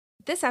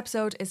This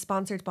episode is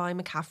sponsored by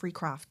McCaffrey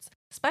Crafts,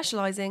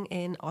 specialising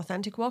in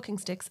authentic walking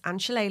sticks and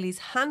shillelaghs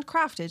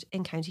handcrafted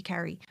in County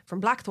Kerry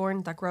from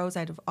blackthorn that grows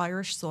out of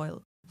Irish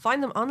soil.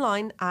 Find them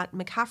online at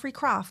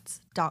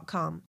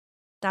mccaffreycrafts.com.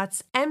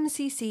 That's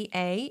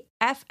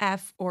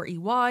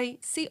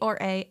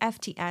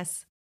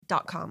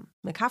McCaffreycrafts.com.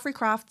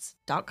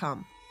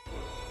 mccaffreycrafts.com.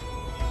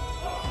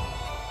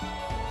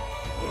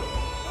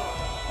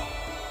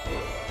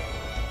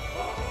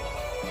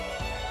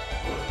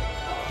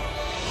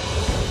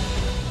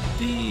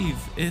 Steve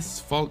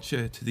is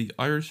Fáilte to the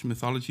Irish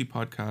Mythology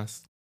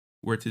Podcast,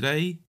 where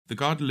today the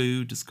god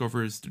Lugh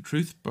discovers the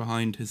truth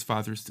behind his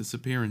father's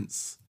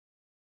disappearance.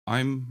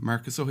 I'm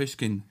Marcus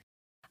O'Hishkin.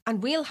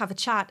 And we'll have a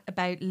chat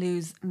about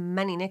Lugh's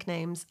many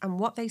nicknames and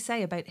what they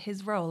say about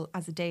his role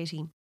as a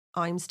deity.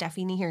 I'm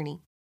Steffi Nihirny.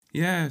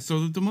 Yeah,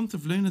 so the month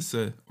of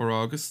Lunasa, or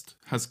August,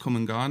 has come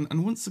and gone,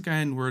 and once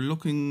again we're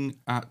looking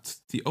at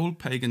the old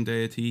pagan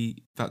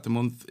deity that the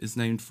month is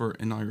named for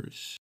in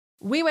Irish.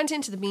 We went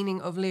into the meaning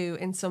of Lugh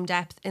in some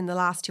depth in the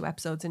last two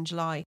episodes in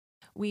July.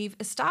 We've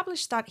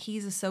established that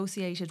he's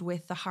associated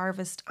with the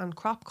harvest and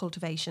crop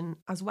cultivation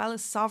as well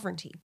as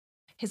sovereignty.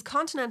 His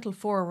continental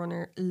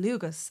forerunner,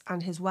 Lugus,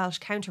 and his Welsh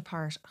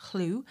counterpart,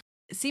 Llw,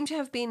 seem to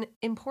have been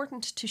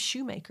important to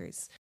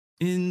shoemakers.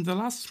 In the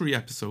last three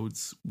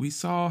episodes, we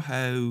saw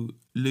how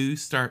Lugh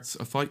starts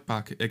a fight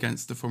back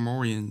against the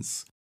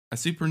Fomorians, a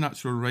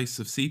supernatural race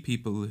of sea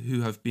people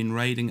who have been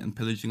raiding and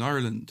pillaging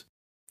Ireland.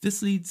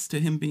 This leads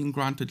to him being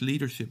granted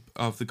leadership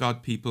of the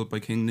god people by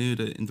King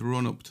Nuada in the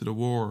run-up to the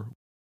war.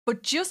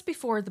 But just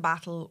before the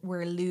battle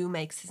where Lugh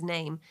makes his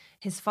name,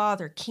 his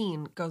father,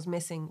 Cian, goes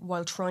missing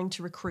while trying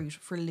to recruit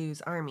for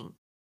Lugh's army.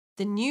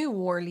 The new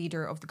war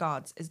leader of the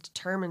gods is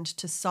determined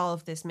to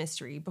solve this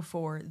mystery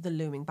before the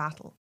looming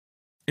battle.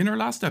 In our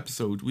last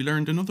episode, we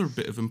learned another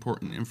bit of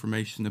important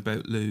information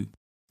about Lugh.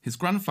 His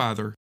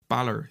grandfather,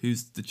 Balor,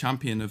 who's the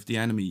champion of the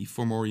enemy,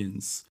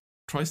 Fomorians,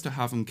 tries to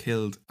have him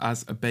killed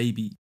as a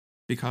baby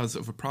because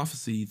of a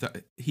prophecy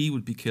that he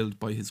would be killed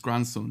by his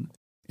grandson.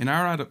 In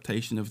our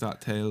adaptation of that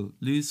tale,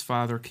 Lugh's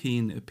father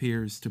Cian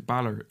appears to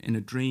Balor in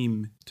a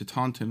dream to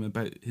taunt him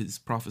about his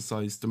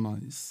prophesied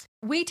demise.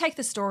 We take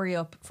the story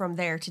up from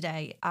there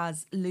today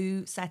as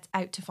Lugh sets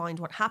out to find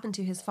what happened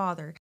to his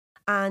father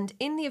and,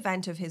 in the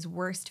event of his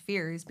worst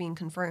fears being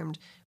confirmed,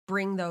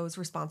 bring those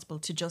responsible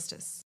to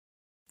justice.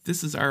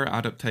 This is our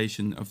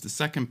adaptation of the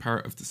second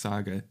part of the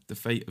saga, The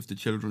Fate of the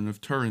Children of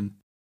Turin.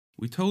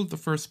 We told the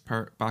first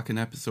part back in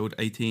episode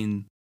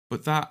 18,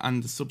 but that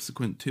and the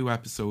subsequent two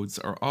episodes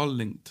are all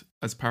linked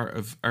as part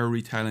of our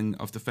retelling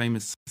of the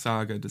famous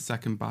saga, The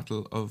Second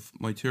Battle of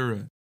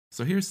Moytura.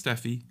 So here's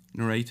Steffi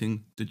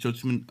narrating the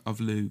Judgment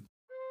of Lugh.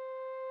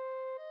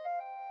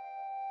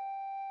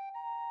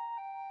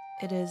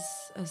 It is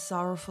a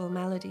sorrowful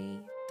melody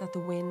that the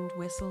wind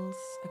whistles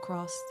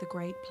across the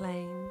great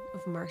plain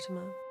of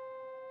Murtima.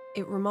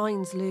 It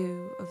reminds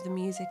Lugh of the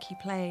music he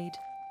played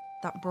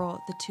that brought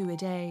the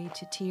Tuatha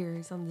to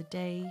tears on the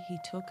day he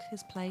took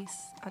his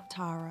place at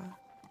Tara.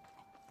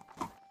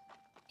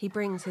 He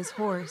brings his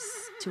horse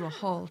to a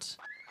halt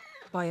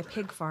by a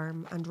pig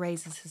farm and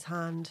raises his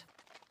hand.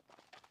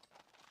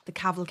 The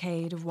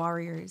cavalcade of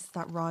warriors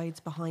that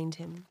rides behind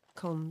him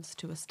comes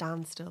to a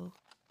standstill.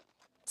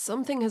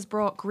 Something has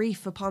brought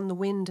grief upon the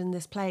wind in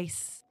this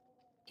place,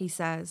 he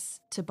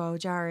says to Bo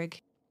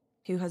Jarrig,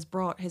 who has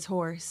brought his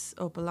horse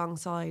up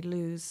alongside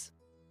Lugh's.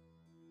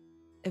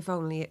 If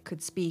only it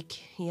could speak,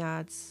 he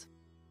adds.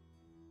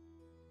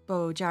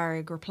 Bo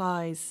Jarrig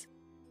replies,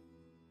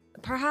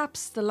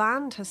 perhaps the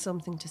land has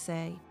something to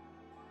say.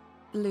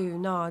 Lugh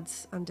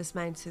nods and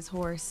dismounts his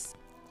horse.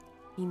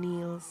 He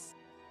kneels.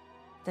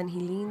 Then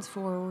he leans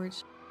forward,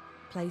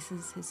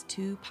 places his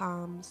two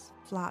palms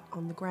flat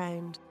on the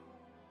ground,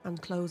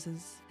 and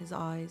closes his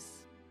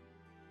eyes.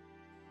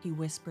 He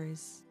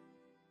whispers,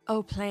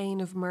 O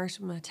plain of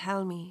Murtima,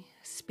 tell me,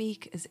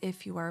 speak as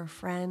if you are a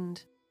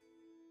friend.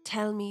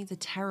 Tell me the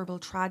terrible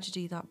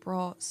tragedy that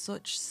brought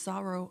such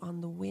sorrow on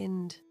the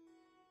wind.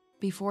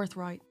 Be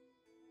forthright,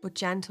 but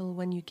gentle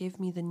when you give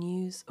me the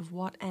news of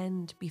what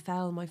end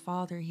befell my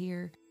father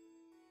here.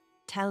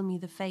 Tell me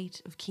the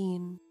fate of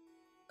Cian,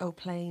 O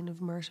plain of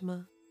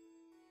Murtima.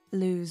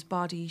 Lugh's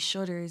body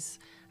shudders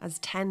as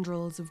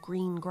tendrils of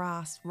green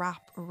grass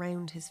wrap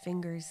around his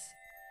fingers.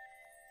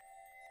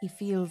 He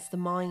feels the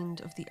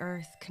mind of the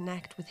earth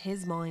connect with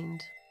his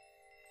mind.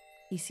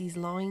 He sees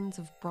lines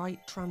of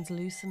bright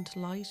translucent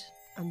light,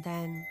 and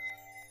then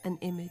an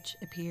image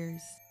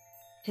appears.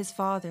 His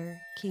father,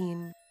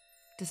 Cian,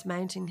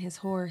 dismounting his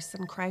horse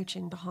and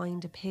crouching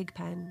behind a pig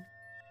pen.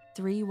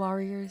 3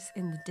 warriors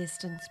in the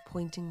distance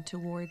pointing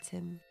towards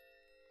him.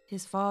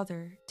 His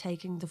father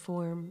taking the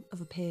form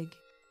of a pig.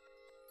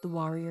 The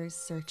warriors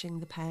searching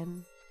the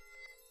pen.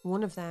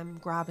 One of them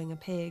grabbing a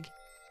pig,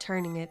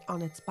 turning it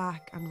on its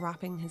back and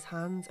wrapping his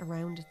hands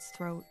around its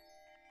throat.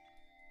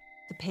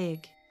 The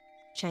pig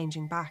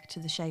changing back to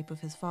the shape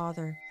of his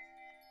father.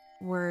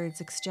 Words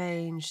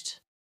exchanged,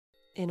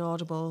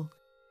 inaudible.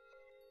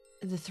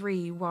 The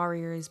 3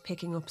 warriors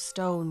picking up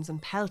stones and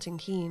pelting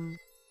Cian.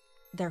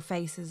 Their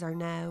faces are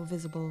now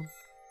visible.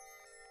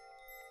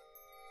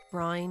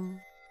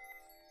 Brian,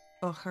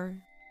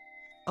 Uchar,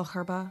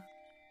 Ucharba,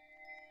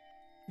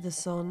 the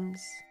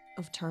sons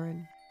of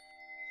Turin.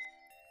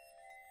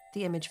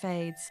 The image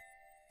fades.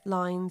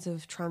 Lines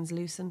of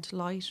translucent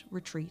light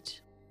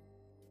retreat.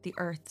 The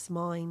earth's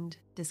mind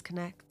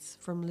disconnects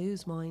from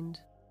Lou's mind.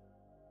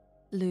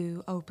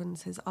 Lou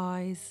opens his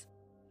eyes.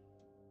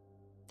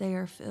 They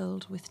are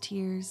filled with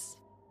tears.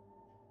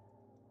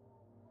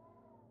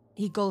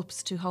 He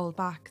gulps to hold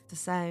back the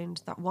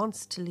sound that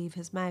wants to leave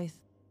his mouth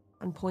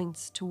and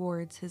points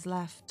towards his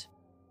left.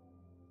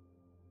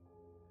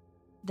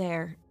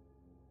 There.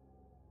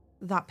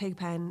 That pig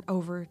pen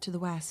over to the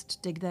west,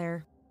 dig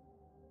there.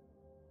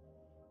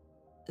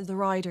 The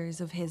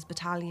riders of his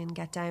battalion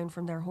get down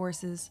from their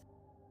horses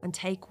and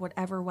take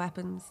whatever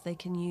weapons they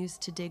can use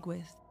to dig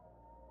with.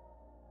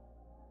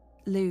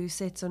 Lou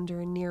sits under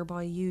a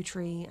nearby yew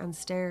tree and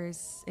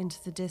stares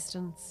into the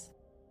distance,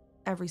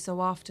 every so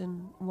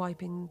often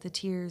wiping the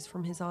tears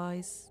from his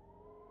eyes.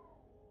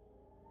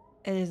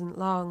 It isn't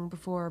long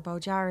before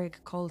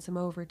Bojarig calls him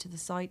over to the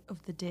site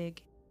of the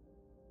dig.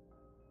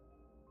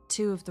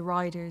 Two of the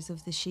riders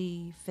of the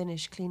Sidhe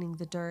finish cleaning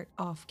the dirt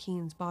off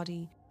Cian's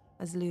body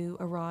as Lou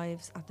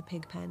arrives at the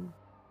pig pen.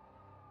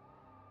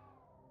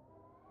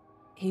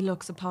 He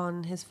looks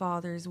upon his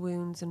father's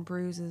wounds and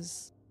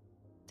bruises.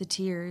 The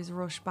tears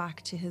rush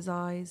back to his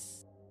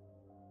eyes.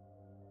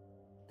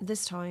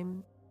 This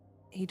time,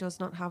 he does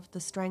not have the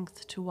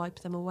strength to wipe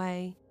them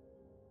away,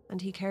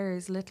 and he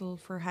cares little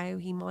for how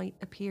he might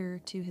appear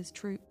to his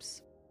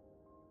troops.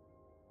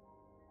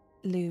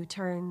 Lou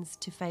turns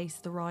to face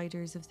the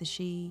riders of the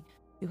Sidhe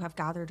who have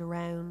gathered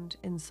around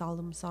in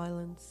solemn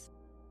silence.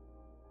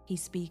 He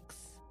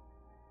speaks.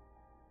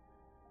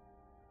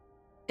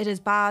 "It is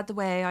bad the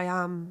way I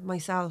am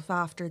myself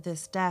after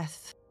this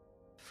death,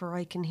 for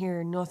I can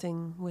hear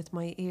nothing with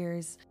my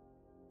ears,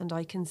 and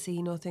I can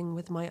see nothing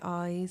with my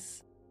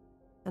eyes,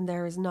 and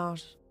there is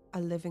not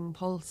a living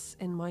pulse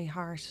in my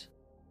heart.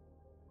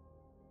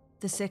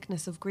 The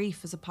sickness of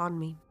grief is upon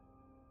me."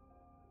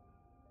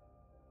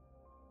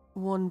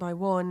 One by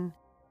one,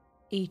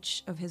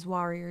 each of his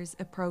warriors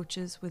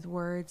approaches with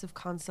words of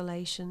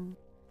consolation,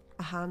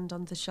 a hand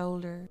on the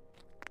shoulder,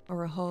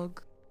 or a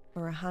hug,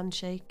 or a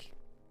handshake.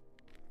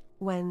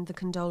 When the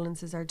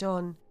condolences are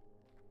done,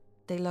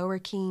 they lower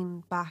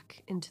Cian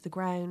back into the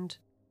ground,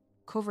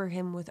 cover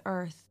him with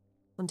earth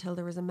until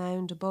there is a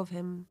mound above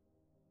him,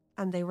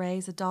 and they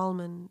raise a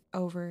dolmen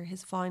over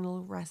his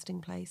final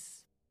resting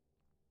place.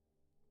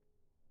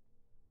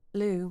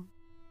 Lou,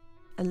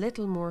 a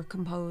little more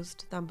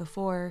composed than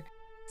before,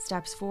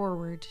 steps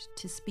forward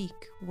to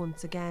speak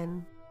once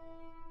again.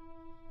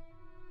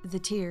 The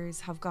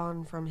tears have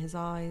gone from his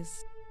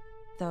eyes,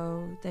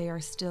 though they are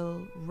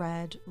still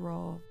red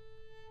raw.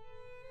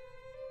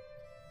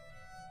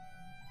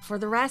 "For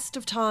the rest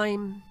of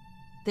time,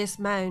 this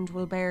mound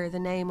will bear the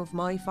name of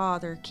my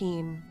father,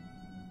 Cian.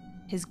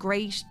 His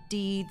great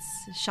deeds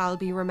shall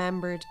be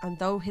remembered, and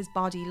though his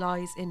body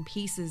lies in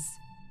pieces,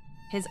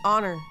 his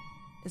honour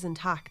is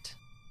intact.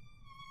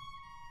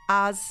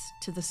 As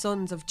to the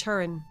sons of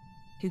Turin,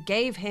 who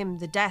gave him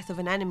the death of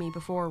an enemy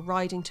before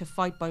riding to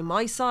fight by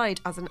my side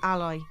as an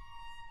ally,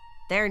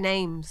 their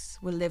names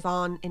will live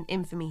on in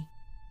infamy,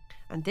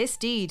 and this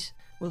deed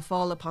will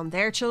fall upon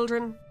their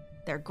children,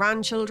 their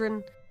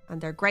grandchildren,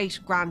 and their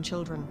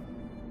great-grandchildren.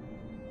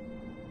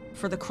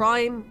 For the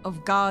crime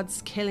of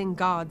gods killing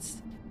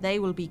gods, they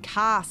will be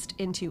cast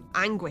into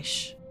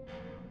anguish,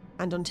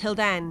 and until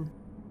then,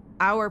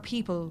 our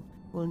people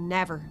will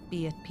never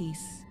be at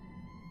peace."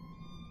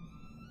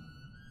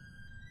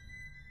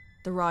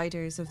 The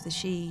riders of the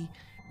Sidhe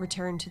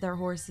return to their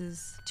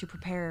horses to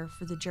prepare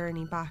for the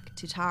journey back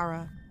to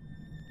Tara,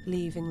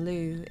 leaving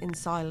Lou in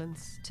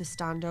silence to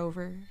stand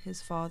over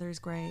his father's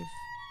grave.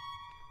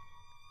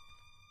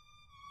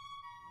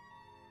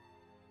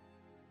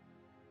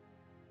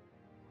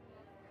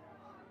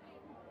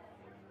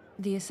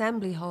 The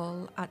assembly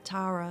hall at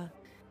Tara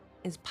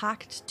is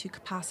packed to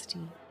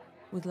capacity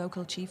with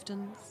local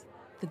chieftains,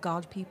 the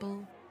god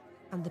people,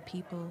 and the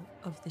people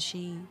of the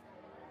Sidhe.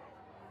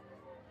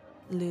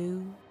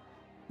 Lou,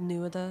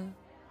 Nuada,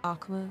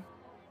 Achma,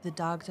 the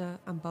Dagda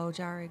and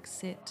Bojarig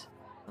sit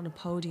on a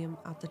podium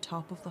at the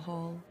top of the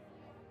hall.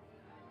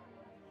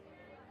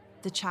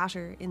 The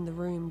chatter in the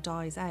room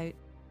dies out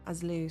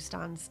as Lou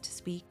stands to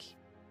speak.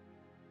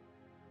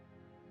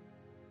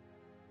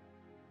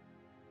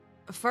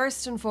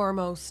 "First and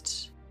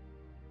foremost,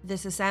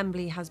 this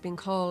assembly has been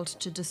called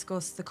to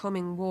discuss the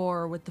coming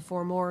war with the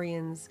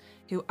Fomorians,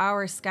 who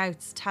our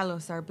scouts tell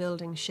us are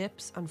building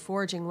ships and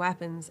forging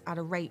weapons at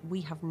a rate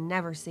we have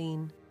never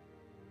seen.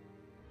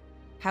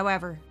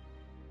 However,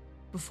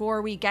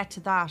 before we get to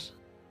that,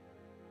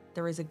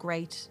 there is a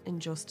great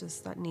injustice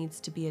that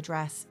needs to be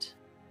addressed."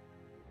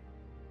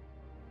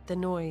 The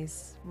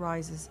noise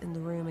rises in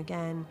the room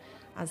again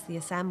as the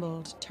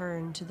assembled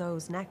turn to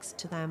those next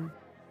to them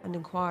and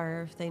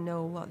inquire if they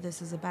know what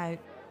this is about.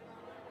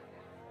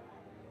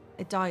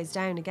 It dies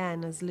down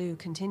again as Lou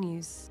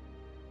continues.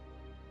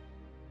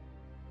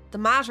 The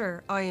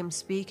matter I am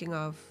speaking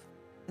of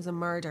is a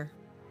murder.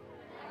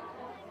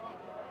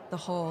 The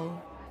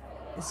hall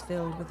is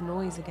filled with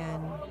noise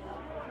again.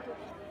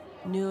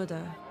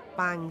 Nuada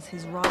bangs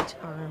his right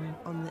arm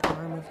on the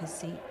arm of his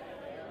seat.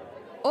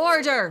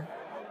 "Order!"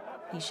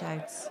 he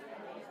shouts.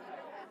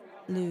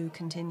 Lou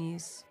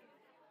continues.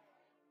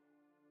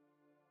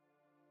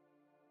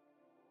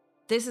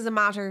 "This is a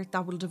matter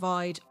that will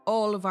divide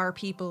all of our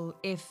people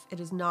if it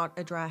is not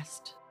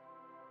addressed.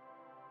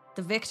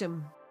 The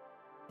victim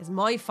is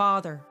my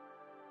father,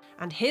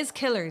 and his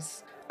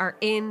killers are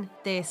in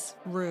this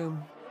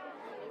room."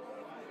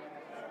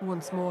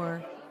 Once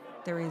more,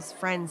 there is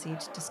frenzied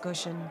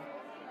discussion.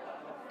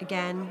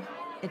 Again,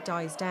 it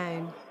dies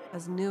down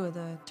as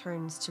Nuada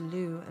turns to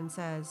Lou and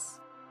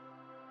says,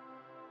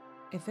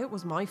 "If it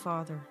was my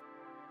father,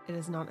 it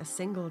is not a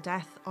single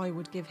death I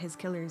would give his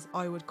killers.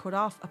 I would cut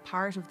off a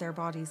part of their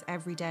bodies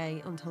every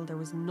day until there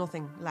was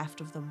nothing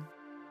left of them."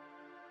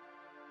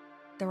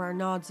 There are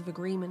nods of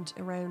agreement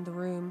around the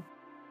room,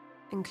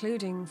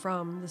 including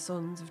from the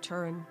sons of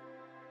Turin.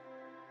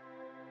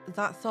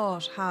 "That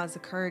thought has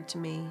occurred to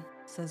me,"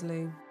 says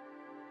Lou.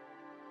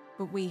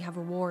 "But we have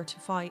a war to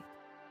fight.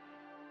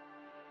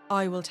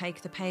 I will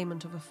take the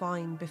payment of a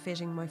fine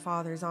befitting my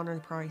father's honour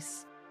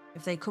price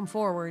if they come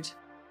forward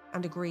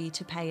and agree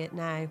to pay it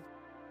now."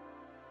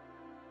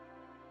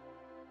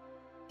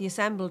 The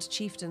assembled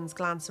chieftains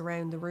glance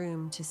around the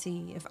room to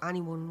see if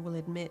anyone will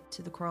admit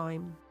to the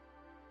crime.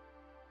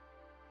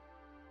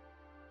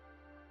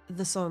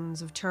 The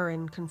sons of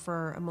Turin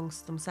confer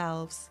amongst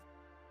themselves.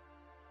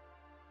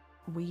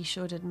 "We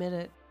should admit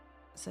it,"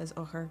 says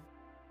Uther.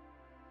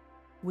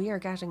 "We are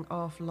getting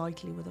off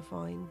lightly with a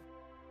fine."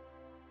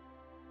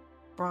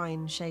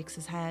 Brian shakes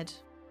his head.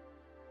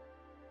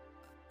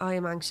 "I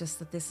am anxious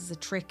that this is a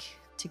trick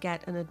to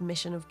get an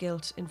admission of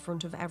guilt in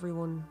front of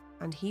everyone,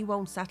 and he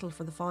won't settle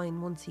for the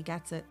fine once he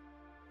gets it."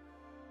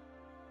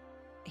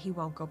 "He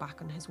won't go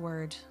back on his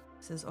word,"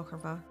 says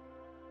Ucherva.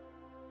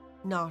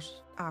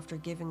 "Not after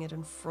giving it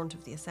in front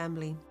of the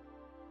assembly."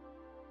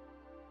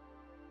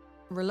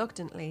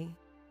 Reluctantly,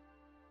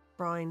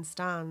 Brian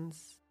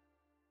stands.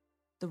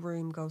 The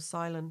room goes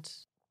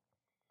silent.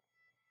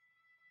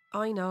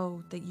 "I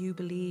know that you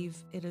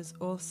believe it is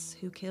us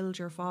who killed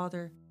your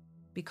father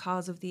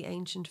because of the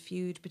ancient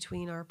feud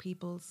between our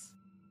peoples.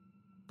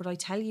 But I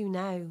tell you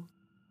now,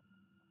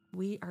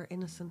 we are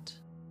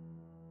innocent.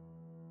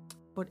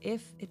 But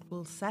if it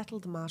will settle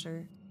the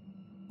matter,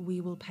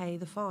 we will pay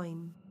the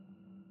fine."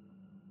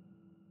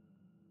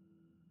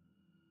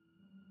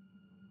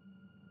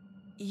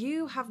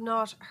 "You have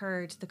not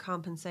heard the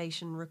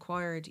compensation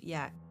required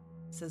yet,"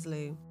 says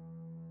Lou.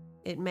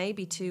 "It may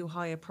be too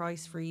high a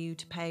price for you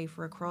to pay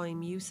for a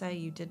crime you say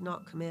you did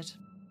not commit."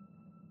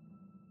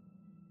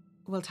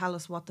 "Well, tell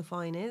us what the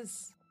fine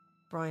is,"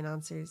 Brian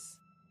answers.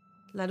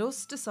 "Let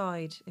us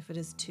decide if it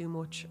is too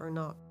much or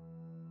not."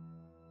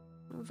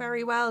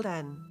 "Very well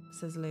then,"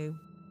 says Lou.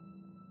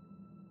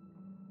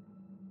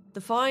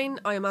 "The fine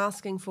I am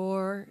asking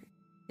for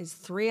is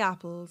 3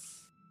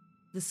 apples,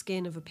 the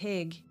skin of a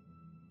pig,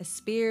 a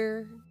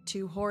spear,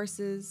 2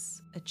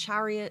 horses, a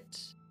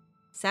chariot,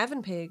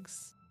 7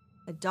 pigs,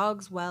 a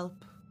dog's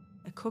whelp,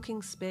 a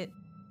cooking spit,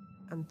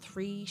 and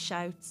 3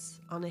 shouts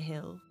on a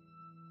hill."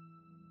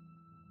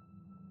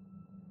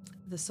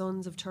 The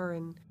sons of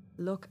Turin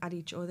look at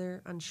each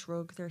other and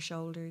shrug their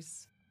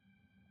shoulders.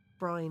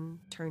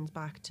 Brian turns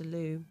back to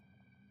Lou.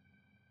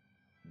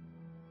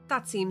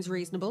 "That seems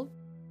reasonable.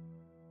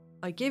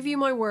 I give you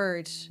my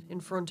word in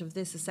front of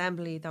this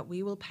assembly that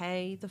we will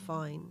pay the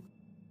fine."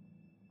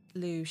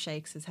 Lou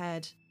shakes his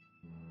head.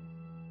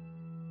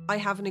 "I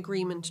have an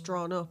agreement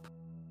drawn up.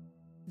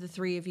 The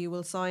 3 of you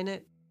will sign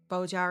it.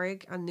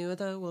 Bojarig and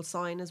Nuada will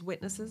sign as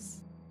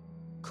witnesses.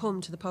 Come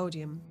to the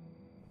podium."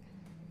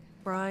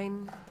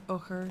 Brian,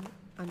 Uther,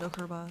 and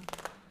Ucherba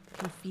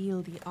can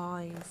feel the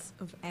eyes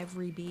of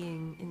every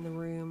being in the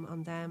room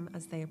on them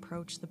as they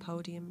approach the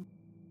podium.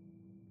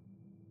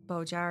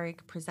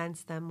 Bojarig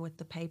presents them with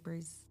the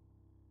papers.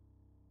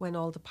 When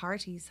all the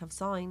parties have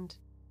signed,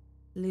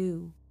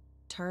 Lou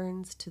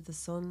turns to the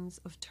sons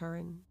of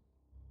Turin.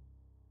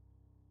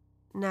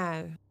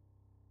 "Now,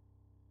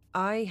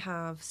 I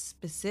have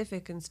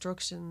specific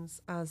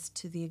instructions as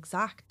to the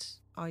exact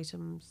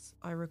items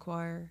I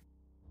require.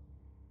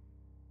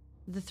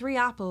 The 3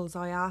 apples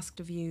I asked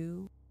of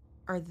you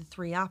are the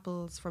 3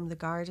 apples from the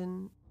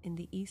garden in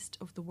the east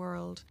of the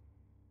world.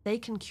 They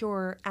can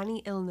cure any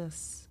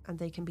illness, and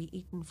they can be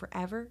eaten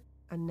forever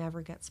and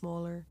never get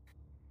smaller.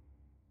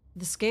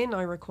 The skin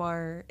I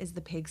require is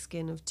the pig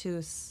skin of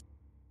Tuus,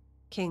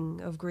 king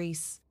of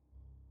Greece.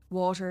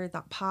 Water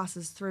that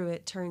passes through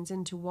it turns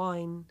into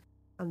wine,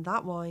 and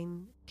that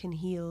wine can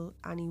heal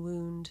any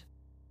wound.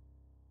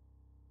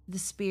 The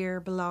spear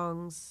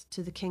belongs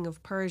to the king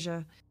of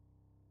Persia.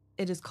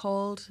 It is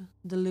called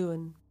the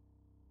Luan.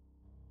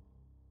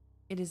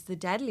 It is the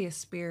deadliest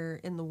spear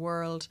in the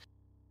world.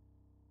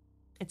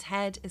 Its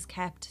head is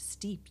kept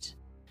steeped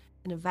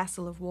in a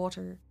vessel of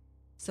water,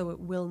 so it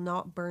will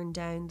not burn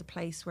down the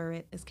place where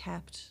it is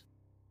kept.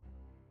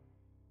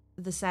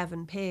 The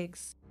 7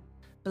 pigs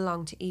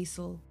belong to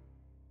Esel,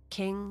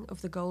 king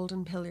of the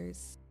golden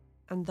pillars,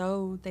 and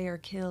though they are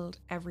killed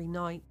every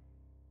night,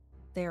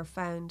 they are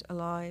found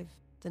alive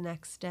the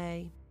next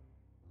day.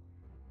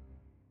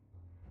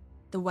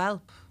 The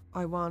whelp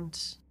I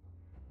want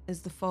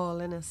is the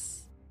Fáil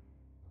Innis.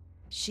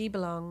 She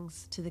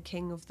belongs to the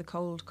king of the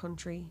cold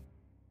country.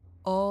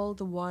 All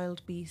the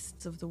wild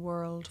beasts of the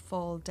world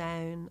fall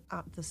down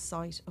at the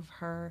sight of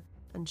her,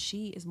 and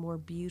she is more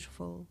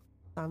beautiful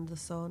than the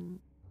sun.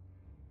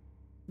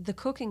 The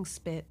cooking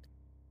spit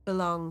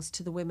belongs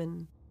to the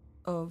women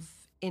of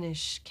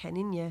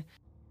Inishkenninne,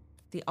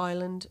 the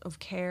island of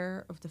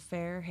Care of the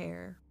Fair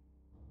Hair.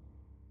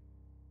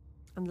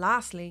 And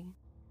lastly,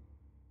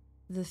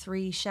 the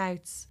 3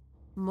 shouts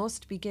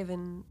must be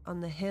given on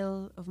the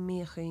hill of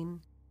Miochin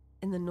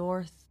in the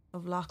north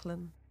of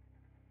Lachlan.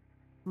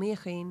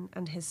 Miochin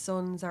and his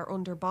sons are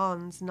under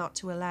bonds not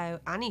to allow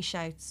any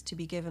shouts to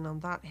be given on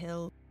that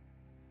hill.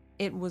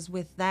 It was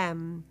with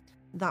them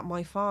that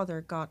my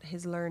father got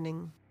his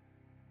learning.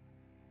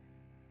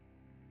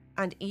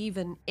 And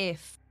even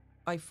if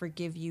I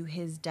forgive you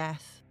his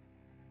death,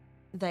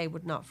 they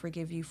would not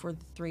forgive you for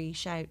the 3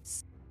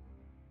 shouts.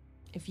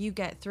 If you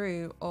get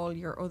through all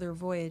your other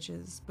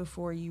voyages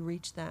before you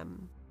reach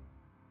them,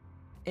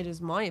 it is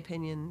my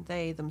opinion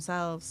they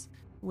themselves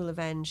will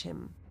avenge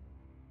him.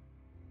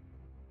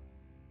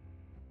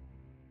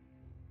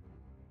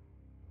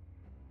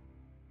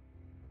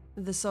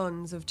 The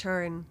sons of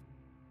Turin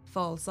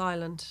fall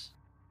silent,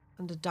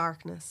 and a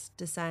darkness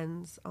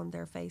descends on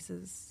their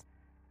faces.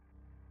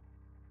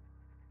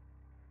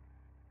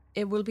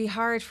 It will be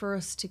hard for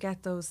us to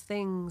get those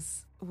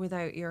things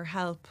without your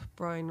help,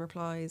 Brian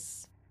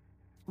replies.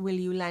 Will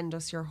you lend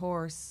us your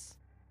horse?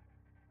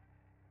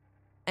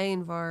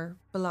 Ainvar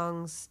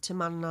belongs to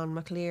Manannán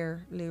mac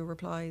Lir, Lugh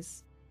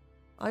replies.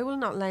 I will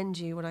not lend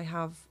you what I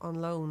have on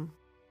loan.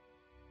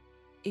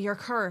 Your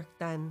currach,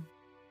 then,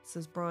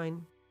 says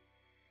Brian.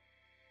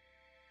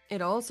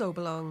 It also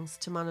belongs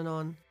to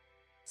Manannán,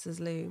 says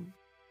Lugh.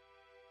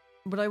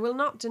 But I will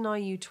not deny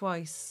you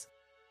twice.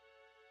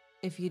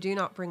 If you do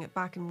not bring it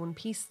back in one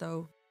piece,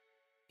 though,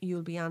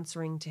 you'll be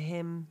answering to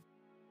him.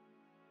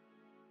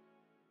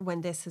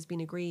 When this has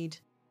been agreed,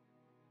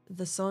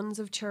 the sons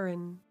of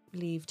Turin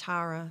leave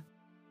Tara,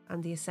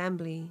 and the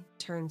assembly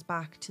turns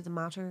back to the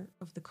matter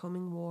of the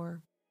coming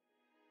war.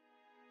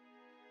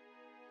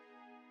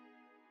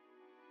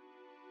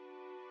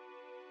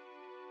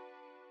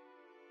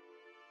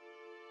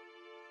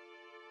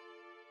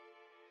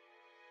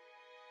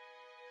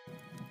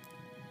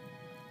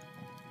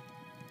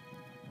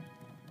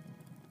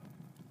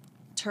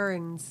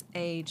 Turin's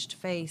aged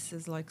face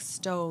is like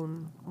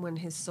stone when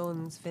his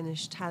sons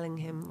finish telling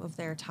him of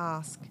their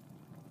task,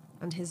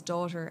 and his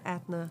daughter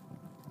Etna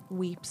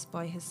weeps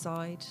by his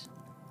side.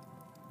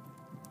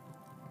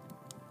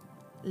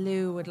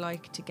 Lugh would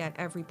like to get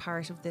every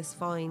part of this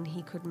vine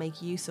he could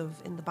make use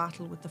of in the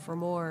battle with the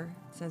Fomor,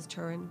 says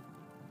Turin.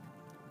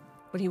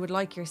 But he would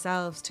like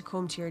yourselves to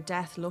come to your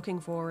death looking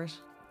for it.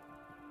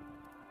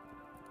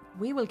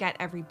 We will get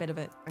every bit of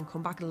it and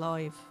come back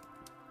alive,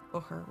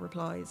 Uther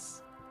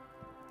replies.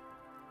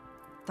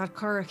 That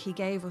currach he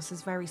gave us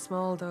is very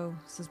small, though,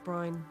 says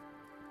Brian.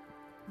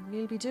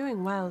 We'll be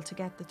doing well to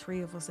get the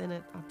 3 of us in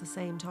it at the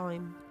same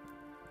time.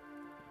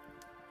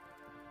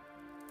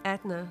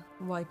 Etna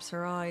wipes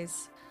her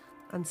eyes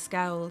and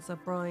scowls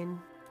at Brian.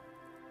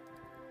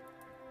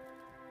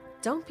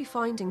 Don't be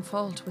finding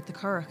fault with the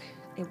currach.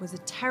 It was a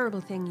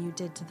terrible thing you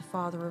did to the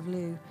father of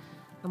Lugh,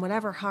 and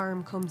whatever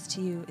harm comes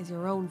to you is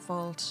your own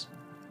fault.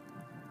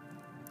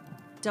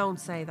 Don't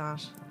say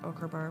that,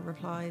 Ukherbar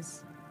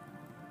replies.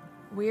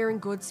 We're in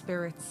good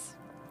spirits,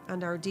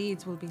 and our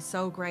deeds will be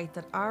so great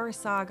that our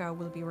saga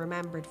will be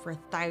remembered for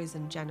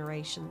 1,000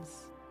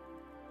 generations.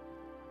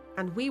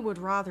 And we would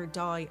rather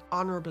die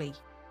honourably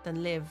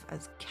than live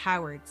as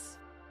cowards,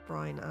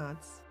 Brian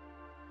adds.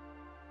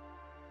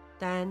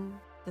 Then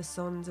the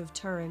sons of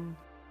Turin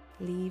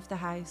leave the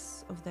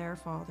house of their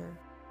father.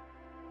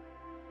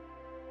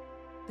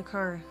 The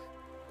currach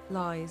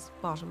lies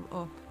bottom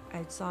up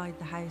outside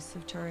the house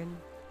of Turin.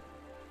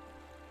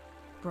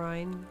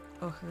 Brian,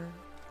 Uther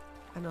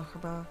and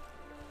Ukherbar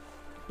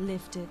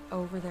lift it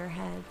over their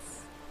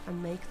heads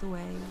and make the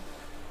way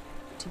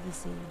to the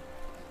sea.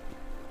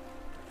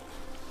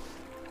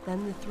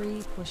 Then the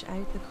 3 push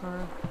out the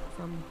currach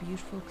from the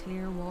beautiful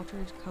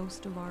clear-watered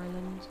coast of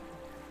Ireland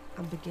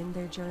and begin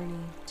their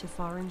journey to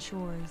foreign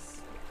shores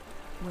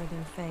where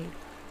their fate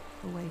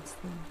awaits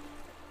them.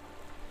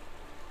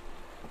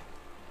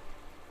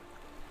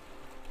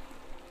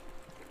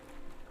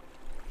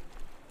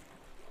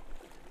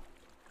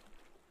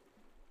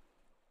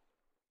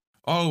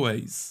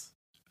 Always,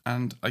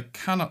 and I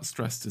cannot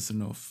stress this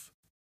enough,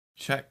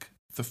 check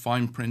the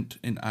fine print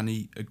in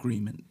any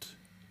agreement.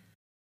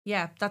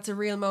 Yeah, that's a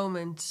real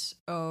moment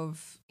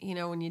of,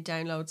 when you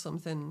download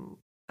something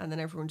and then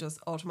everyone just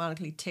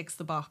automatically ticks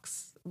the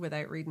box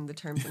without reading the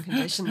terms and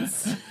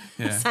conditions.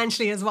 Yeah.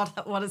 Essentially is what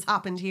has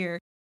happened here.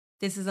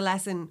 This is a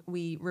lesson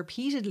we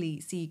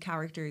repeatedly see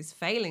characters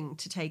failing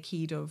to take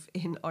heed of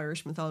in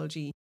Irish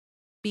mythology.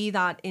 be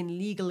that in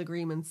legal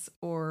agreements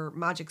or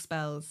magic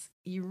spells,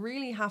 you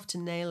really have to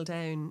nail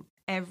down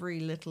every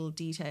little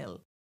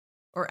detail,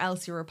 or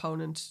else your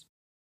opponent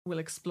will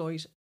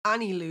exploit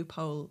any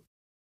loophole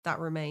that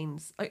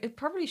remains. It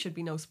probably should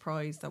be no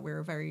surprise that we're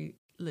a very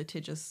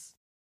litigious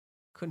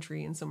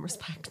country in some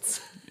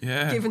respects,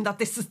 Yeah. given that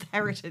this is the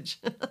heritage.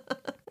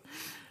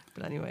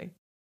 But anyway.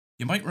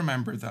 You might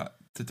remember that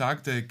the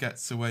Dagda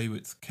gets away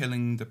with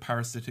killing the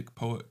parasitic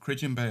poet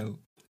Cridgeon Bale,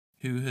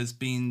 who has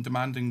been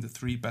demanding the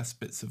 3 best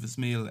bits of his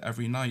meal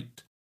every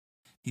night.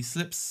 He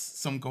slips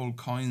some gold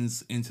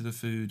coins into the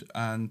food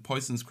and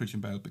poisons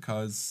Cridgeon Bale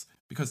because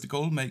the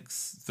gold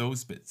makes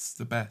those bits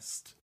the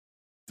best.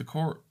 The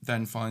court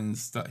then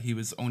finds that he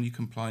was only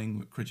complying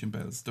with Cridgeon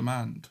Bale's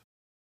demand.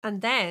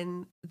 And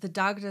then the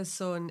Dagda's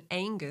son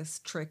Angus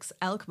tricks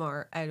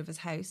Elkmar out of his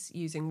house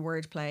using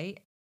wordplay.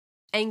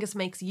 Angus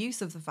makes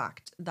use of the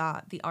fact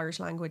that the Irish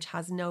language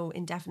has no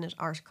indefinite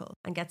article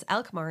and gets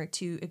Elkmar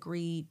to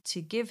agree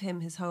to give him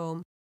his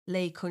home,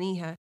 Le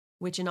Coniha,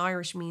 which in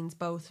Irish means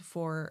both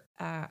for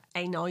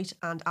a night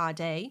and a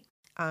day,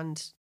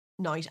 and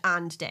night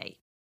and day.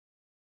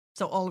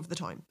 So all of the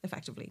time,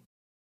 effectively.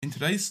 In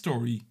today's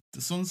story,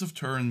 the sons of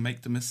Turin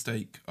make the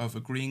mistake of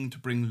agreeing to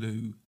bring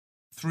Lugh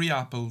 3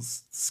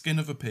 apples, the skin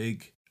of a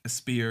pig, a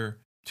spear,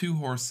 2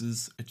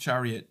 horses, a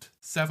chariot,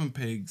 7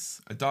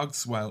 pigs, a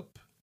dog's whelp,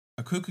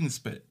 a cooking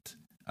spit,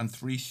 and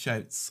 3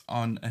 shouts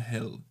on a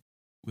hill,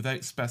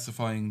 without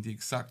specifying the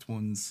exact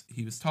ones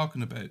he was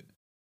talking about.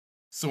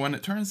 So when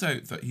it turns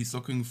out that he's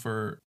looking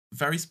for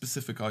very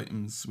specific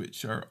items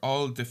which are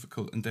all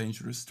difficult and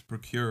dangerous to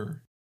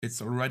procure,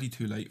 it's already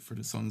too late for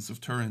the sons of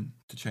Turin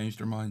to change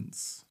their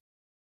minds.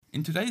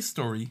 In today's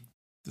story,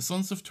 the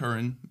sons of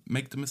Turin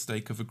make the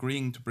mistake of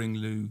agreeing to bring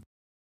Lugh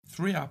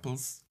 3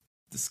 apples,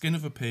 the skin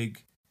of a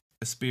pig,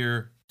 a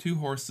spear, 2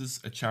 horses,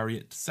 a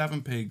chariot,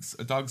 7 pigs,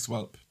 a dog's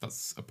whelp,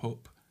 that's a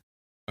pup,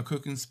 a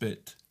cooking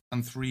spit,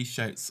 and 3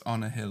 shouts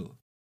on a hill,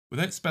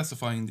 without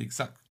specifying the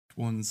exact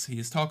ones he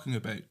is talking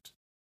about.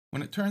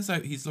 When it turns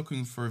out he's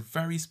looking for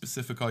very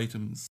specific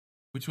items,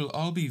 which will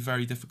all be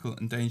very difficult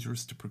and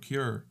dangerous to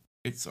procure,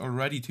 it's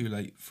already too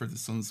late for the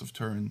sons of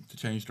Turin to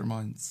change their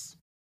minds.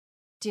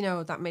 Do you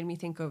know, that made me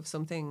think of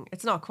something,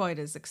 it's not quite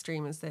as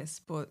extreme as this,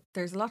 but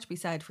there's a lot to be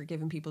said for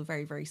giving people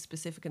very, very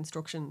specific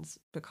instructions,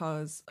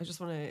 because I just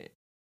want to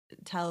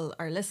tell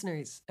our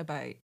listeners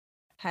about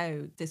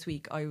how this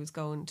week I was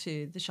going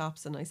to the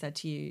shops and I said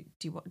to you,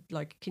 do you want,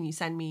 like, can you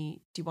send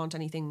me, do you want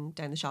anything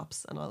down the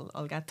shops, and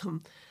I'll get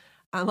them.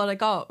 And what I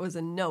got was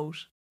a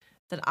note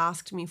that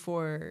asked me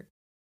for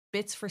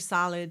bits for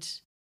salad,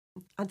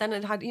 and then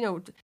it had, you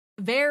know,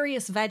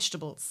 various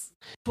vegetables.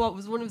 What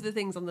was one of the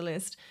things on the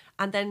list?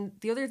 And then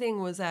the other thing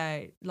was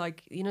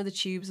like, you know, the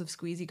tubes of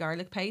squeezy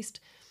garlic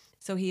paste.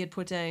 So he had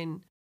put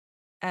down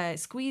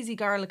squeezy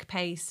garlic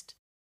paste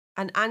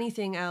and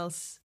anything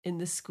else in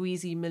the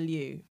squeezy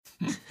milieu.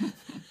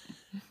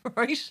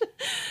 Right?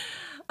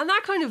 And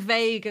that kind of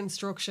vague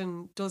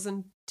instruction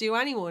doesn't do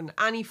anyone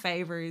any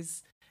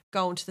favours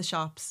going to the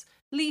shops,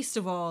 least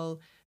of all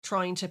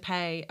trying to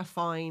pay a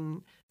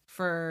fine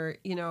for,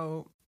 you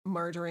know,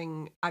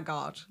 murdering a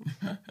god,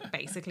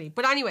 basically.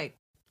 But anyway,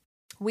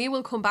 we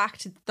will come back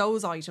to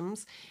those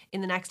items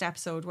in the next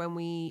episode when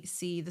we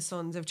see the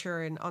sons of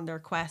Turin on their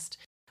quest.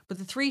 But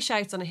the 3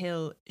 shouts on a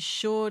hill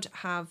should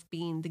have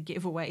been the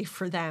giveaway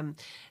for them.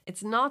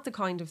 It's not the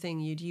kind of thing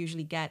you'd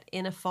usually get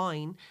in a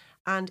fine,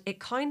 and it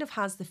kind of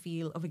has the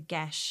feel of a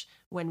gesh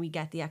when we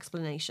get the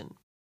explanation.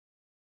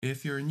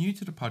 If you're new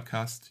to the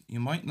podcast, you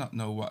might not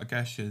know what a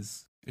gesh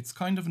is. It's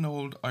kind of an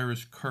old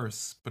Irish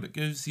curse, but it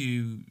gives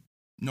you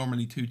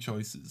normally 2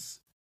 choices.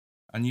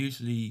 And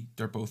usually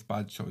they're both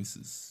bad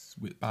choices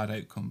with bad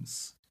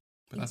outcomes.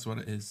 But that's what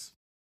it is.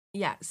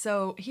 Yeah,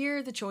 so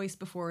here the choice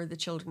before the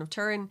children of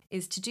Turin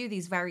is to do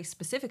these very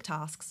specific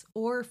tasks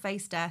or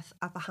face death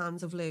at the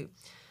hands of Lugh.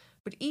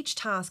 But each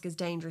task is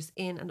dangerous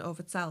in and of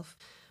itself,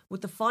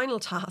 with the final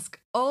task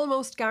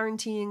almost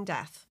guaranteeing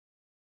death.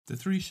 The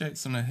 3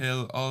 shouts on a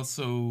hill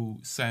also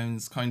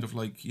sounds kind of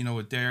like, you know,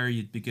 a dare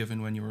you'd be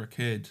given when you were a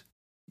kid.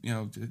 You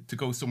know, to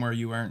go somewhere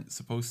you aren't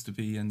supposed to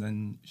be and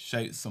then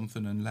shout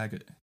something and leg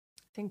it.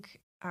 I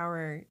think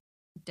our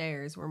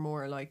dares were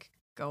more like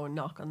go and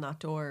knock on that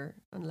door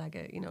and leg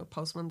it, you know,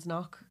 postman's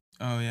knock.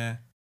 Oh, yeah.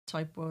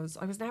 Type was.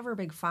 I was never a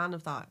big fan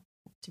of that,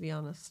 to be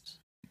honest.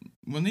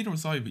 Well, neither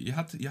was I, but you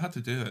had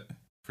to do it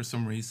for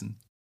some reason.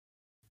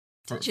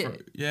 Did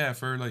you?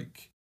 For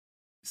like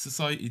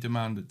society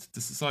demanded,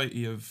 the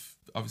society of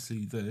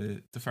obviously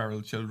the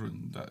feral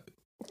children that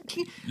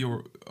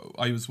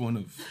I was one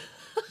of,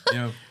 you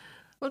know.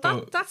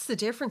 Well, that's the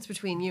difference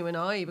between you and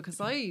I,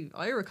 because I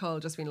recall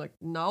just being like,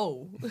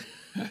 no.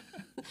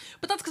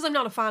 But that's because I'm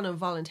not a fan of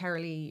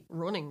voluntarily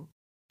running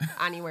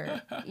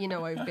anywhere. You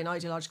know, I've been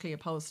ideologically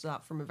opposed to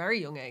that from a very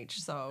young age.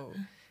 So it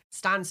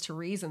stands to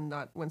reason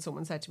that when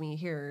someone said to me,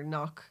 here,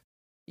 knock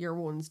your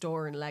one's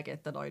door and leg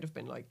it, that I'd have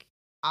been like,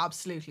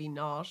 absolutely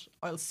not.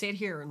 I'll sit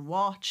here and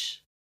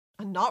watch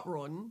and not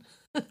run.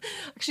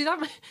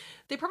 Actually,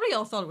 they probably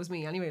all thought it was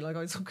me anyway. Like I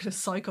was some kind of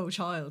psycho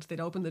child. They'd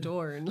open the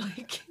door and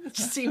like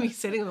just see me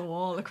sitting on the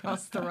wall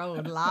across the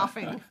road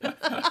laughing.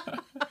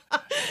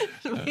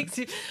 It makes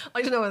you,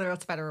 I don't know whether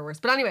that's better or worse.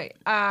 But anyway,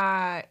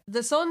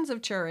 the sons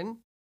of Turin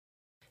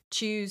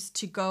choose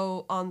to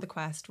go on the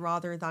quest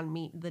rather than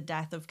meet the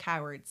death of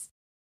cowards,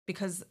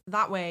 because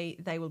that way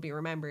they will be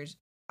remembered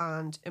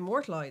and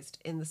immortalised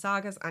in the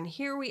sagas. And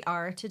here we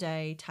are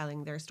today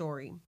telling their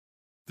story.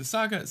 The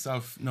saga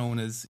itself, known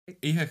as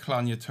Ihe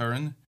Clania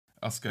Turin,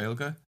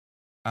 Oscailga,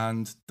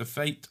 and The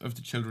Fate of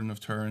the Children of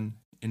Turin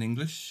in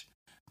English,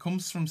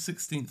 comes from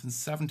 16th and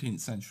 17th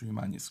century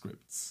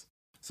manuscripts.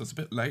 So it's a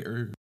bit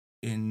later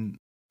in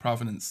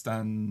provenance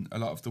than a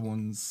lot of the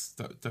ones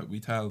that we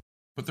tell.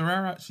 But there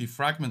are actually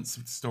fragments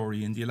of the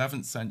story in the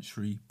 11th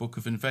century Book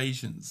of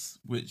Invasions,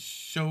 which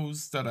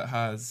shows that it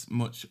has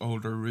much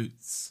older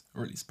roots,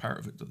 or at least part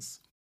of it does.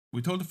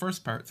 We told the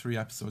first part 3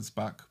 episodes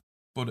back,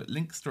 but it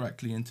links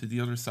directly into the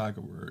other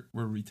saga we're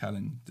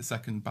retelling, the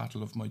Second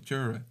Battle of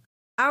Moytura.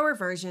 Our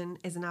version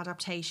is an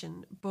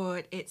adaptation,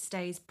 but it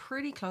stays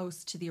pretty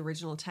close to the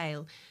original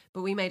tale,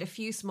 but we made a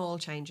few small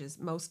changes,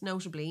 most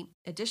notably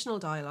additional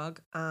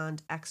dialogue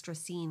and extra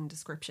scene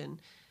description.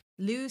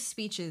 Lou's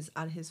speeches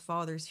at his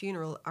father's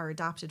funeral are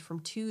adapted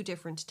from 2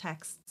 different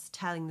texts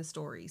telling the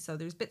story, so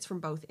there's bits from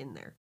both in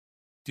there.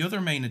 The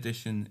other main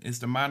addition is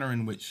the manner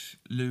in which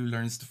Lou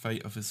learns the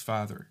fate of his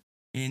father.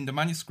 In the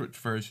manuscript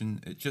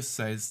version, it just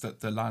says that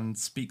the land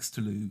speaks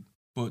to Lou,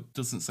 but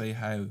doesn't say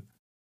how.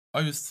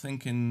 I was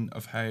thinking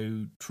of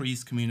how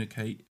trees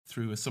communicate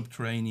through a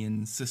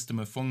subterranean system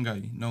of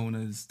fungi known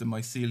as the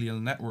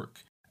mycelial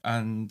network,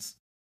 and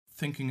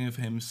thinking of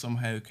him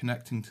somehow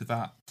connecting to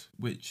that,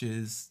 which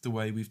is the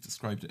way we've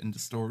described it in the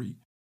story.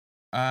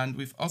 And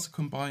we've also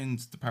combined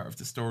the part of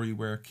the story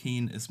where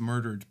Keen is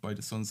murdered by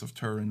the Sons of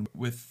Turin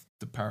with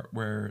the part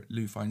where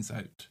Lou finds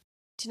out.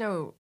 Do you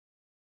know,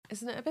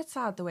 isn't it a bit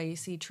sad the way you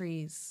see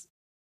trees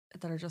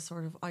that are just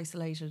sort of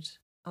isolated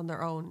on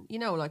their own? You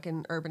know, like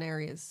in urban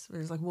areas where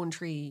there's like one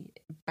tree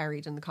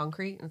buried in the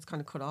concrete and it's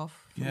kind of cut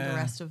off from the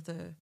rest of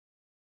the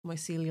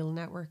mycelial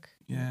network.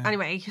 Yeah.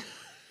 Anyway,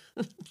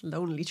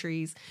 lonely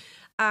trees.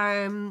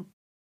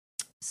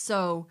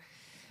 So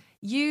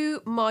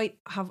you might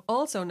have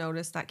also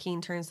noticed that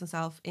Keen turns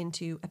himself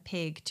into a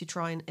pig to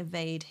try and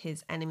evade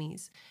his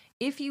enemies.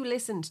 If you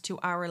listened to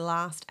our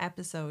last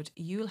episode,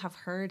 you'll have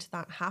heard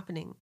that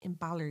happening in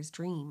Balor's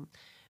dream,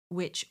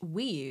 which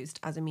we used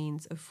as a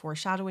means of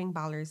foreshadowing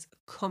Balor's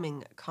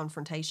coming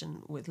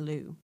confrontation with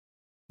Lou.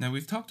 Now,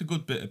 we've talked a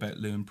good bit about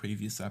Lou in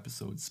previous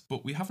episodes,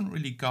 but we haven't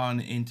really gone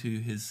into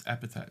his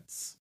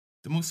epithets.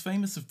 The most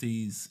famous of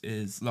these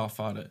is La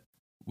Fada,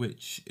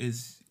 which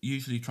is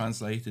usually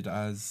translated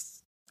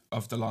as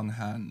of the long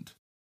hand,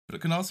 but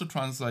it can also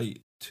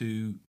translate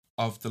to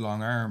of the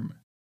long arm,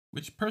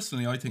 which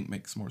personally I think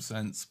makes more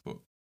sense, but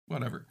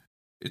whatever.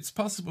 It's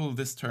possible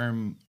this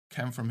term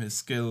came from his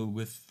skill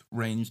with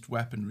ranged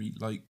weaponry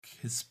like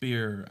his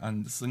spear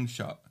and the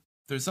slingshot.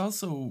 There's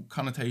also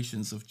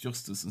connotations of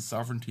justice and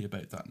sovereignty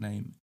about that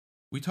name.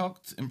 We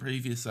talked in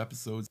previous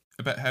episodes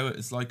about how it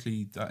is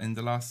likely that in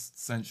the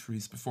last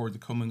centuries before the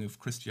coming of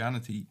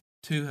Christianity,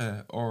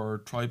 Tuatha,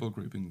 or tribal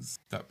groupings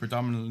that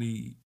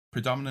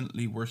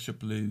predominantly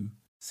worship Lugh,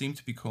 seem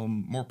to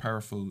become more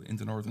powerful in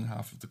the northern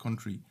half of the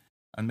country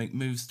and make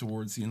moves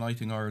towards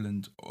uniting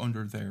Ireland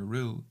under their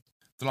rule.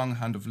 The long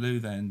hand of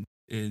Lugh, then,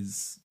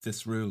 is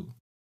this rule.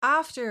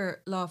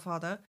 After La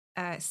Fada,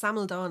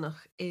 Samhail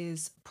Donach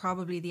is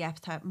probably the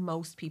epithet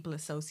most people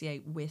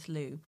associate with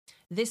Lugh.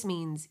 This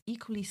means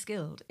equally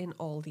skilled in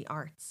all the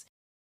arts.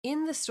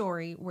 In the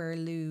story where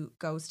Lugh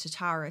goes to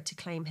Tara to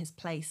claim his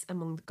place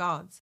among the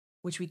gods,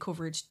 which we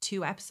covered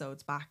 2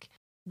 episodes back,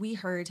 we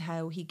heard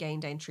how he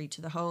gained entry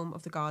to the home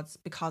of the gods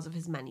because of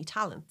his many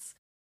talents.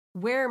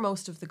 Where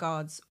most of the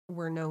gods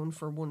were known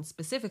for one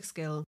specific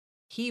skill,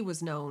 he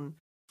was known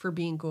for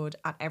being good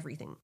at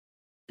everything.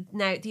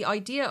 Now, the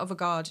idea of a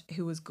god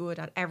who was good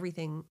at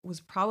everything was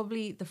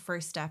probably the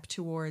first step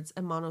towards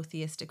a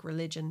monotheistic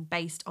religion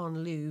based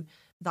on Lugh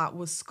that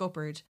was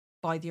scuppered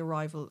by the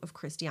arrival of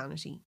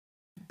Christianity.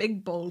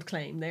 Big bold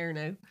claim there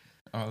now.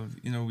 Oh,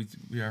 you know,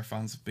 we are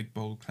fans of big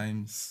bold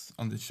claims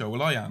on this show.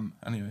 Well, I am,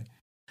 anyway.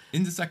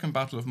 In the Second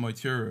Battle of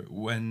Moytura,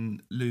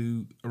 when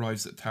Lugh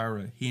arrives at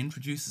Tara, he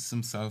introduces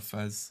himself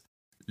as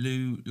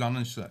Lugh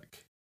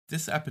Lonanshleach.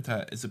 This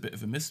epithet is a bit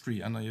of a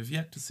mystery, and I have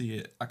yet to see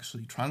it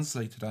actually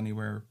translated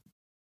anywhere.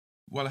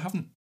 Well, I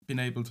haven't been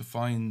able to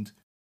find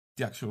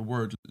the actual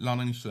word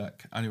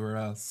Lonanshleach anywhere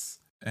else,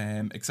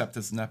 except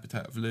as an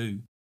epithet of Lugh.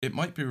 It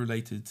might be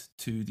related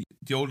to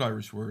the Old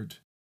Irish word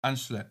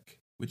Anshleach,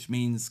 which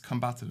means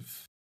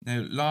combative.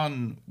 Now,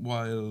 Lon,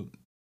 while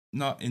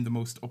not in the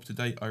most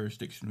up-to-date Irish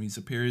dictionaries,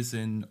 appears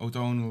in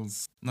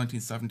O'Donnell's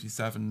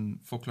 1977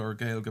 Folklore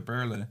Gaeilge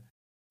Béarla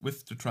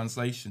with the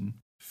translation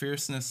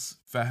fierceness,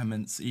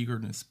 vehemence,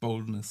 eagerness,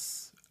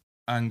 boldness,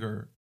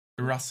 anger,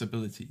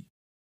 irascibility.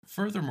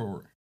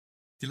 Furthermore,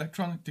 the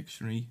Electronic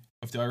Dictionary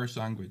of the Irish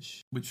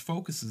Language, which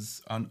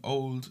focuses on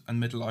Old and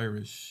Middle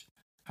Irish,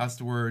 has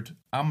the word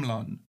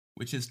amlon,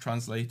 which is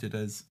translated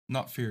as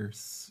not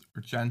fierce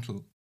or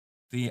gentle.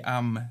 The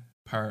am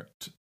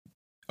part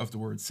of the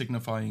word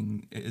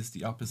signifying it is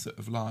the opposite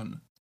of lán.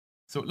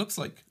 So it looks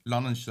like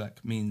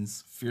Lonnansleach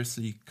means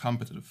fiercely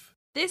competitive.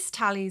 This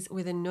tallies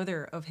with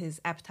another of his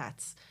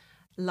epithets,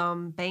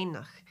 Lom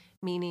Bainach,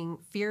 meaning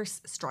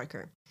fierce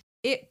striker.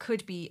 It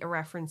could be a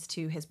reference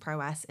to his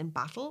prowess in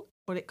battle,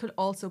 but it could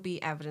also be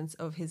evidence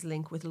of his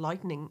link with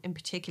lightning in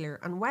particular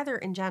and weather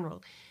in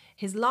general.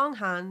 His long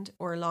hand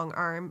or long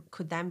arm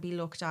could then be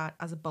looked at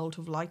as a bolt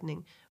of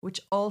lightning, which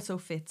also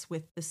fits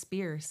with the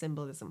spear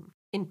symbolism.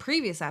 In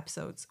previous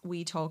episodes,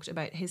 we talked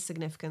about his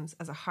significance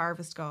as a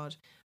harvest god,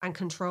 and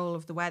control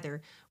of the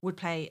weather would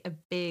play a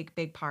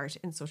big part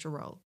in such a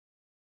role.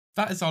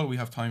 That is all we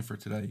have time for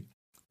today,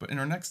 but in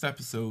our next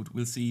episode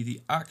we'll see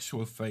the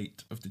actual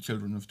fate of the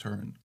Children of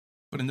Tuireann.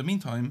 But in the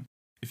meantime,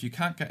 if you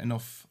can't get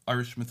enough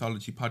Irish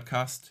Mythology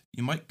podcast,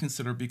 you might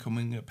consider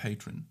becoming a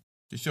patron.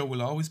 The show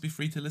will always be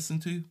free to listen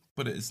to,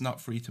 but it is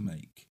not free to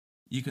make.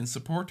 You can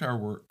support our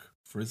work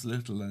for as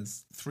little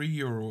as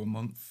 €3 a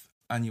month,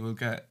 and you will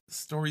get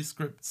story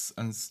scripts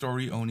and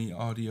story-only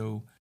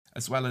audio,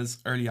 as well as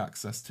early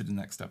access to the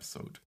next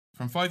episode.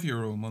 From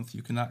 €5 a month,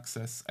 you can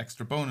access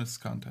extra bonus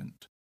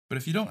content. But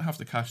if you don't have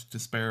the cash to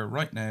spare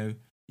right now,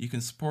 you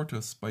can support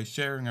us by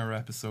sharing our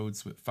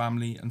episodes with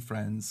family and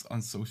friends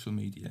on social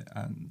media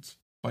and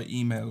by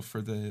email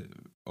for the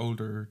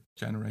older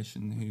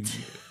generation who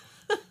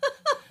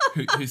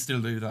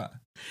still do that.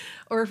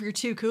 Or if you're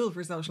too cool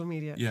for social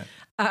media. Yeah.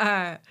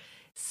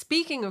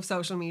 Speaking of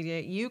social media,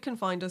 you can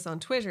find us on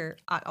Twitter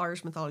at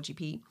Irish Mythology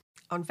P,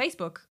 on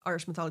Facebook,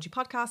 Irish Mythology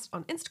Podcast,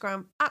 on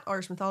Instagram at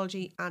Irish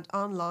Mythology, and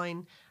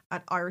online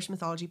at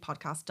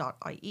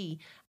irishmythologypodcast.ie.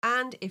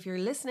 And if you're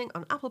listening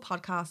on Apple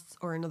Podcasts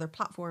or another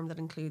platform that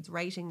includes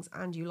ratings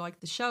and you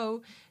like the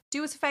show,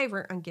 do us a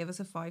favour and give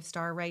us a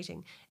 5-star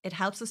rating. It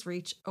helps us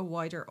reach a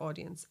wider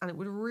audience, and it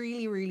would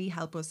really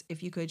help us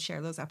if you could share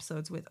those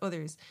episodes with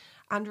others.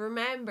 And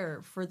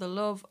remember, for the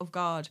love of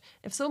God,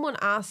 if someone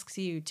asks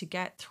you to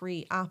get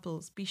 3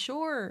 apples, be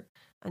sure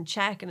and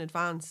check in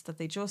advance that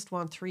they just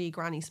want 3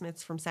 Granny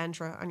Smiths from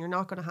Centra, and you're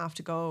not going to have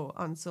to go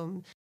on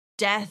some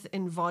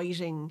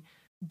death-inviting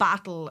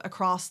battle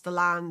across the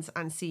lands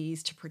and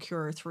seas to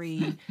procure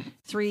 3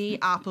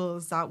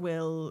 apples that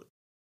will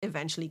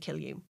eventually kill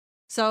you.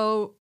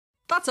 So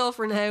that's all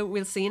for now.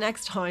 We'll see you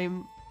next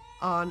time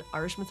on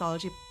Irish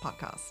Mythology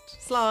Podcast.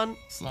 Slán.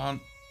 Slán.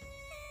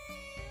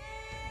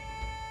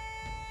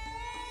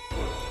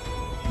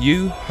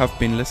 You have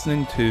been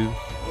listening to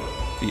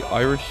the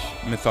Irish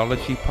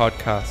Mythology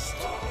Podcast,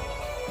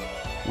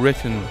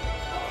 written,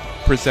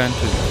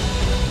 presented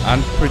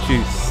and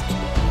produced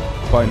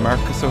by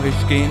Marcus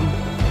O'Hishkeen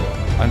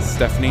and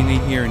Stephanie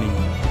Nihirny.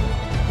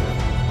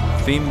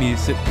 Theme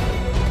music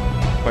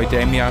by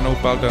Damiano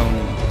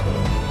Baldoni,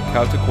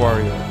 Celtic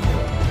Warrior,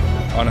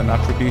 on an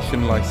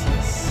attribution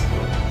license.